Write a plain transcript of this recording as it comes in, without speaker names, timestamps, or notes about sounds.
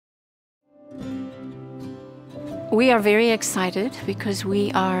We are very excited because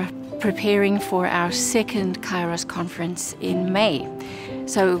we are preparing for our second Kairos conference in May.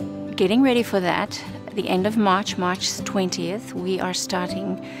 So getting ready for that, the end of March 20th, we are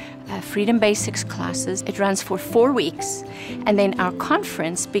starting Freedom Basics classes. It runs for 4 weeks, and then our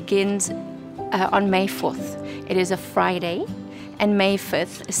conference begins on May 4th. It is a Friday, and May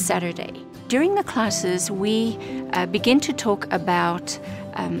 5th is Saturday. During the classes, we begin to talk about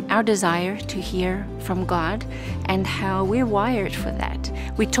our desire to hear from God and how we're wired for that.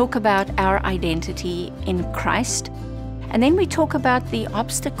 We talk about our identity in Christ, and then we talk about the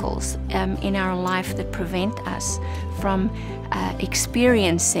obstacles in our life that prevent us from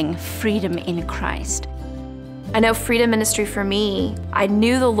experiencing freedom in Christ. I know freedom ministry for me, I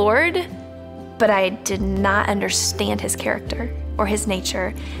knew the Lord, but I did not understand His character or His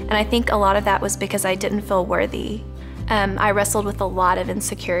nature. And I think a lot of that was because I didn't feel worthy. I wrestled with a lot of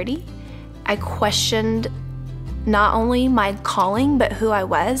insecurity. I questioned not only my calling, but who I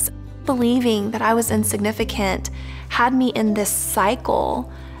was. Believing that I was insignificant had me in this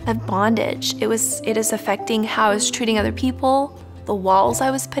cycle of bondage. It is affecting how I was treating other people, the walls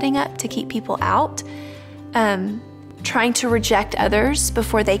I was putting up to keep people out, trying to reject others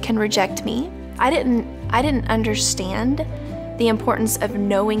before they can reject me. I didn't understand the importance of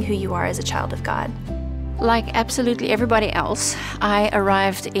knowing who you are as a child of God. Like absolutely everybody else, I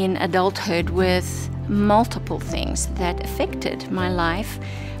arrived in adulthood with multiple things that affected my life,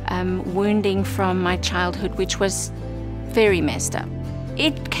 wounding from my childhood, which was very messed up.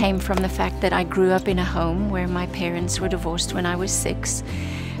 It came from the fact that I grew up in a home where my parents were divorced when I was 6,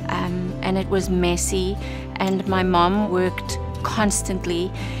 and it was messy, and my mom worked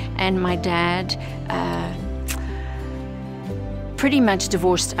constantly, and my dad pretty much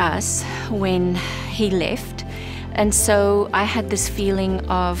divorced us when he left. And so I had this feeling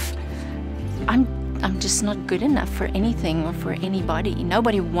of I'm just not good enough for anything or for anybody.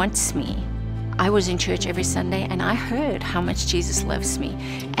 Nobody wants me. I was in church every Sunday and I heard how much Jesus loves me,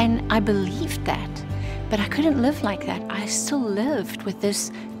 and I believed that, but I couldn't live like that. I still lived with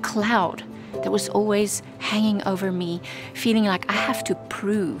this cloud that was always hanging over me, feeling like I have to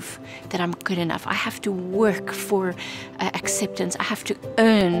prove that I'm good enough. I have to work for acceptance. I have to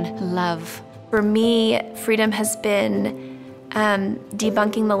earn love. For me, freedom has been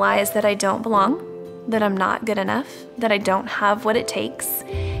debunking the lies that I don't belong, that I'm not good enough, that I don't have what it takes,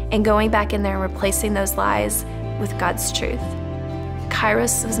 and going back in there and replacing those lies with God's truth.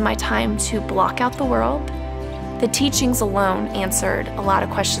 Kairos was my time to block out the world. The teachings alone answered a lot of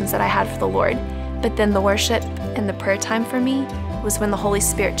questions that I had for the Lord, but then the worship and the prayer time for me was when the Holy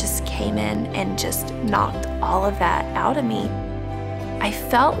Spirit just came in and just knocked all of that out of me. I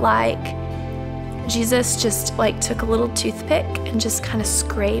felt like Jesus just took a little toothpick and just kind of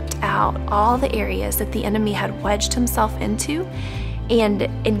scraped out all the areas that the enemy had wedged himself into,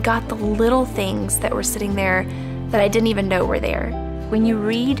 and got the little things that were sitting there that I didn't even know were there. When you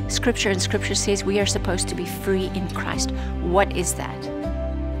read Scripture and Scripture says we are supposed to be free in Christ, what is that?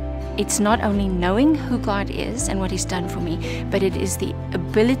 It's not only knowing who God is and what He's done for me, but it is the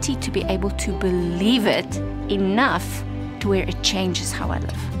ability to be able to believe it enough to where it changes how I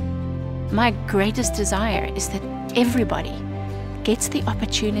live. My greatest desire is that everybody gets the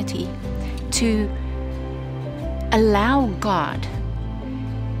opportunity to allow God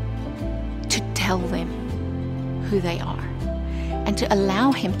to tell them who they are, and to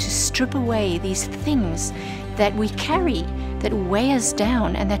allow Him to strip away these things that we carry, that weigh us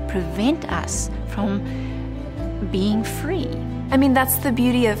down and that prevent us from being free. I mean, that's the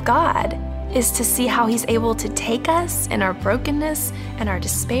beauty of God, is to see how He's able to take us in our brokenness and our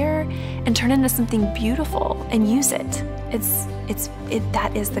despair and turn it into something beautiful and use it.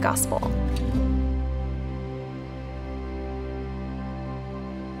 That is the gospel.